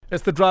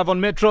It's the drive on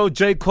Metro.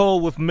 J.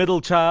 Cole with Middle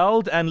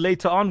Child. And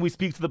later on, we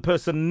speak to the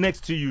person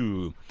next to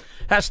you.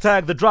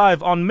 Hashtag the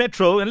drive on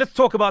Metro. And let's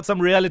talk about some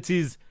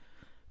realities.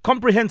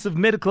 Comprehensive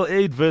medical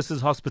aid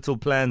versus hospital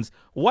plans.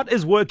 What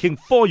is working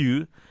for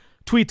you?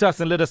 Tweet us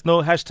and let us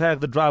know. Hashtag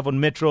the drive on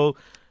Metro.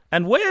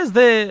 And where is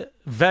there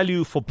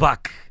value for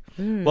buck?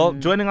 Well,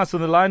 joining us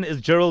on the line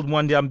is Gerald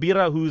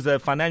Mwandiambira, who's a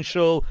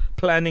financial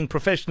planning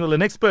professional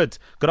and expert.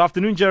 Good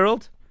afternoon,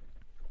 Gerald.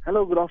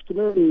 Hello, good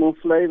afternoon, Mo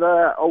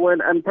Flavor,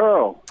 Owen and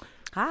Pearl.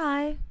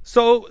 Hi.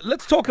 So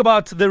let's talk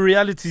about the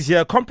realities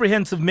here.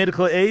 Comprehensive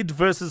medical aid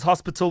versus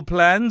hospital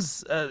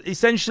plans.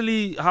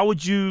 Essentially, how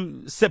would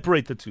you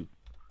separate the two?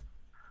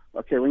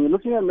 Okay, when you're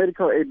looking at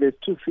medical aid, there's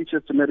two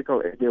features to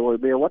medical aid. There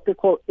are what they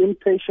call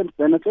inpatient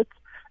benefits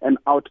and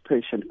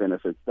outpatient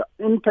benefits. The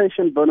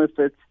inpatient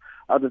benefits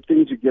are the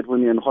things you get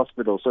when you're in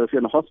hospital. So if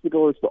you're in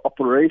hospital, it's the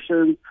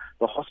operations,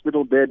 the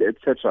hospital bed,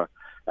 etc.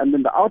 And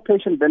then the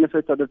outpatient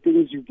benefits are the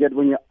things you get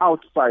when you're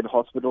outside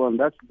hospital, and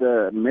that's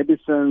the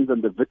medicines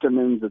and the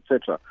vitamins,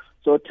 etc.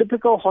 So a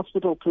typical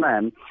hospital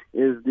plan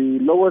is the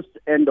lowest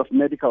end of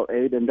medical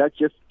aid, and that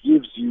just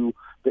gives you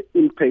the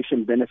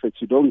inpatient benefits.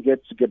 You don't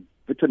get to get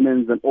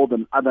vitamins and all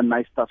the other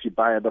nice stuff you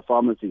buy at the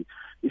pharmacy.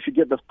 If you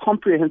get the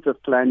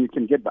comprehensive plan, you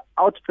can get the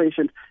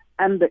outpatient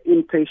and the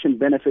inpatient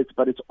benefits,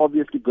 but it's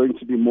obviously going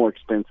to be more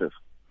expensive.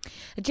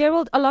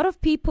 Gerald, a lot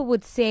of people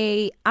would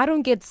say, I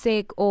don't get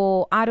sick,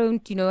 or I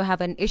don't,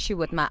 have an issue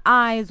with my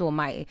eyes or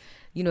my,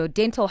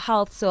 dental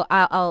health, so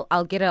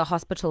I'll get a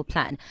hospital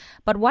plan.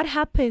 But what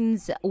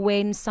happens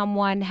when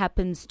someone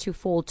happens to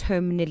fall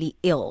terminally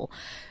ill?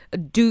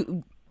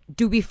 Do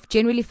we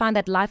generally find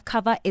that life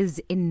cover is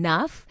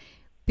enough?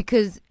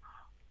 Because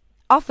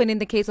often in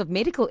the case of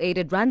medical aid,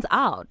 it runs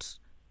out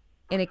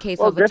in a case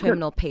of a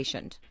terminal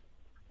patient.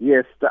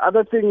 Yes, the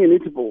other thing you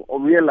need to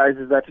realize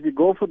is that if you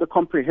go for the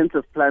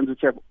comprehensive plans,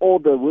 which have all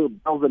the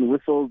bells and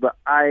whistles, the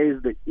eyes,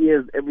 the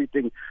ears,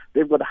 everything,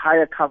 they've got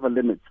higher cover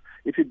limits.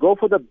 If you go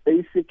for the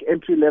basic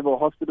entry-level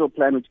hospital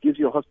plan, which gives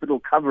you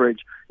hospital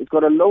coverage, it's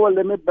got a lower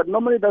limit, but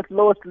normally that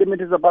lowest limit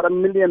is about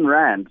R1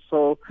 million.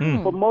 So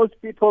for most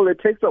people, it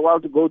takes a while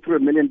to go through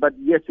R1 million. But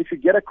yes, if you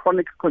get a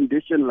chronic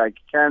condition like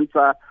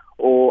cancer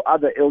or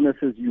other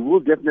illnesses, you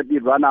will definitely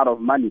run out of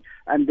money.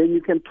 And then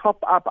you can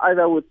top up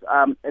either with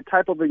a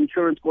type of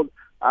insurance called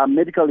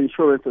medical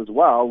insurance as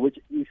well, which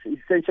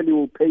essentially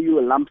will pay you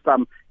a lump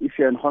sum if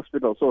you're in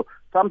hospital. So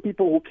some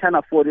people who can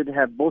afford it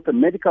have both a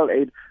medical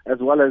aid as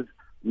well as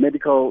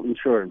medical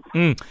insurance.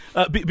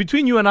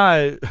 Between you and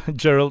I,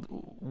 Gerald,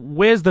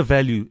 where's the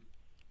value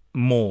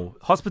more?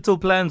 Hospital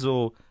plans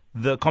or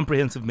the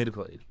comprehensive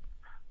medical aid?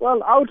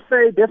 Well, I would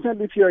say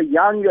definitely if you're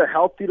young, you're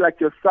healthy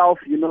like yourself,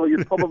 you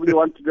probably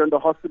want to go on the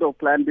hospital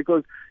plan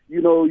because,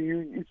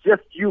 it's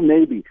just you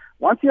maybe.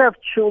 Once you have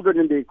children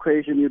in the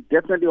equation, you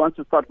definitely want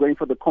to start going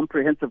for the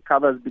comprehensive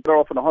covers. Better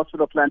off on a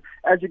hospital plan.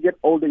 As you get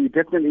older, you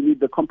definitely need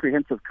the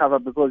comprehensive cover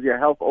because your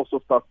health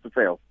also starts to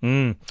fail.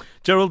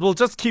 Gerald, we'll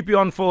just keep you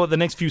on for the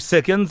next few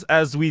seconds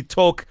as we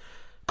talk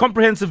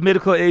comprehensive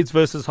medical aids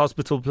versus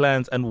hospital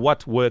plans and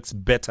what works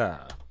better.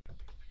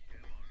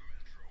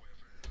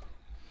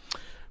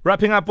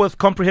 Wrapping up with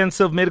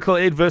comprehensive medical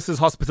aid versus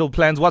hospital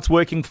plans. What's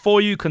working for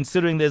you,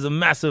 considering there's a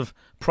massive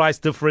price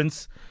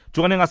difference?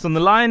 Joining us on the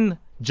line,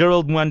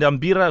 Gerald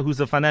Mwandiambira, who's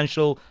a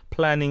financial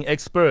planning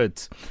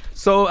expert.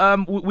 So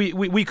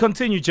we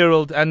continue,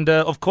 Gerald, and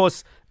of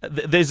course,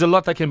 there's a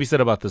lot that can be said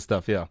about this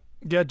stuff, yeah.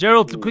 Yeah,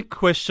 Gerald, a quick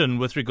question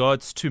with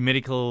regards to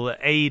medical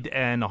aid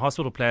and a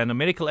hospital plan. A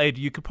medical aid,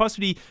 you could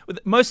possibly,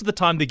 most of the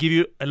time they give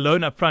you a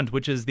loan up front,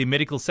 which is the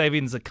medical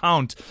savings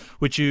account,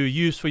 which you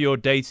use for your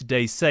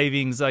day-to-day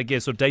savings, I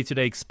guess, or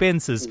day-to-day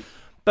expenses.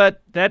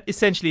 But that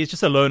essentially is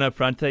just a loan up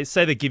front. They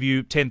say they give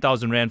you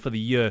 10,000 Rand for the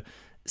year.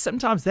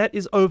 Sometimes that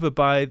is over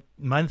by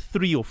month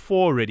 3 or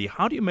 4 already.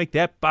 How do you make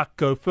that buck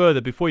go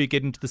further before you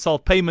get into the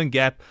self-payment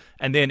gap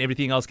and then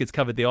everything else gets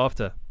covered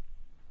thereafter?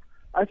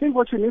 I think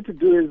what you need to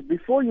do is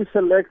before you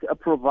select a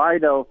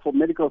provider for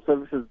medical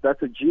services,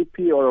 that's a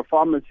GP or a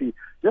pharmacy,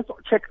 just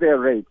check their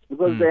rates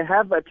because they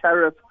have a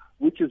tariff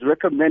which is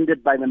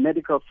recommended by the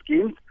medical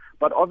schemes.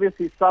 But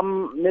obviously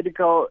some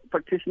medical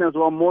practitioners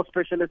who are more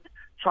specialists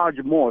charge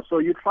more. So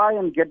you try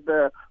and get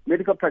the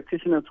medical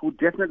practitioners who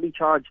definitely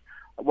charge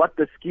what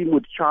the scheme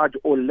would charge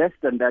or less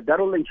than that.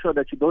 That will ensure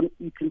that you don't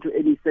eat into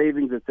any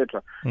savings,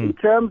 etc. In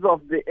terms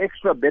of the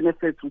extra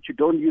benefits which you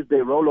don't use,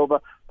 they roll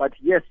over. But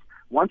yes,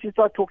 once you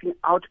start talking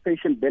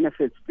outpatient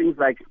benefits, things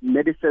like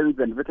medicines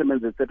and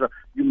vitamins, etc.,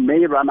 you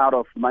may run out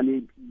of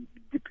money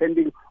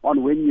depending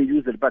on when you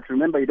use it. But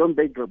remember, you don't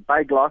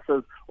buy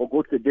glasses or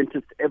go to the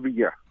dentist every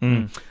year.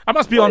 I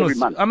must be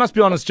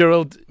honest,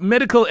 Gerald.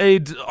 Medical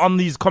aid on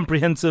these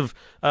comprehensive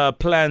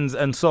plans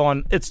and so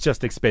on, it's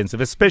just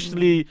expensive,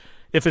 especially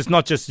if it's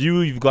not just you.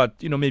 You've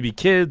got, maybe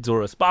kids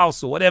or a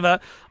spouse or whatever.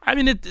 I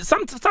mean,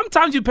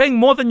 sometimes you're paying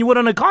more than you would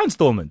on a car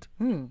installment.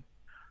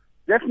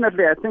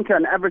 Definitely. I think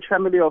an average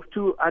family of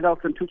 2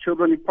 adults and 2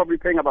 children is probably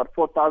paying about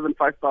 4,000,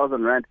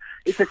 5,000 Rand.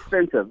 It's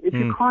expensive. If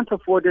you can't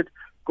afford it,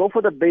 go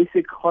for the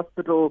basic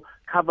hospital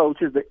cover,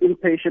 which is the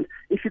inpatient.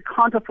 If you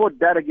can't afford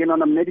that again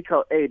on a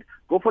medical aid,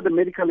 go for the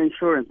medical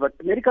insurance. But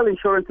medical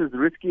insurance is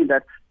risky in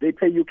that they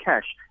pay you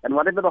cash. And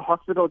whatever the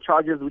hospital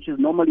charges, which is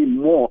normally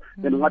more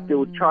than what they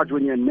would charge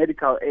when you're in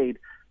medical aid,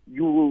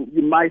 you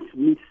might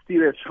meet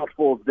serious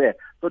shortfalls there.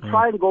 So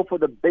try and go for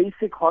the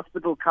basic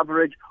hospital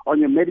coverage on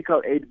your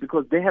medical aid,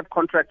 because they have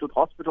contracts with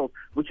hospitals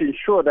which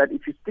ensure that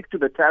if you stick to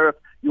the tariff,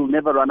 you'll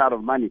never run out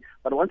of money.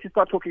 But once you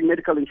start talking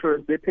medical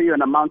insurance, they pay you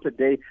an amount a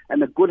day,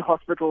 and a good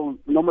hospital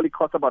normally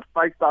costs about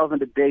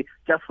 5,000 a day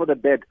just for the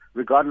bed,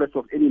 regardless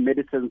of any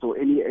medicines or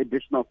any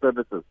additional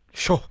services.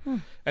 Sure.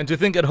 And to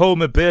think at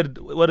home, a bed,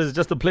 what is it,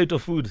 just a plate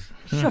of food?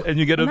 Sure. And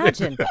you get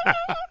Imagine. a bed.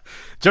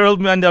 Gerald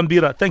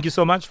Mandambira, thank you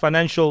so much.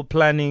 Financial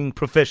planning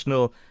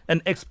professional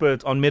and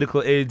expert on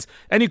medical aids.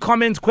 Any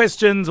comments,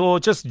 questions, or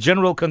just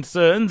general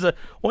concerns,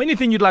 or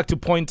anything you'd like to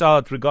point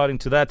out regarding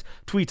to that,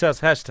 tweet us,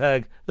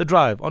 #The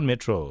Drive on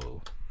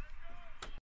Metro.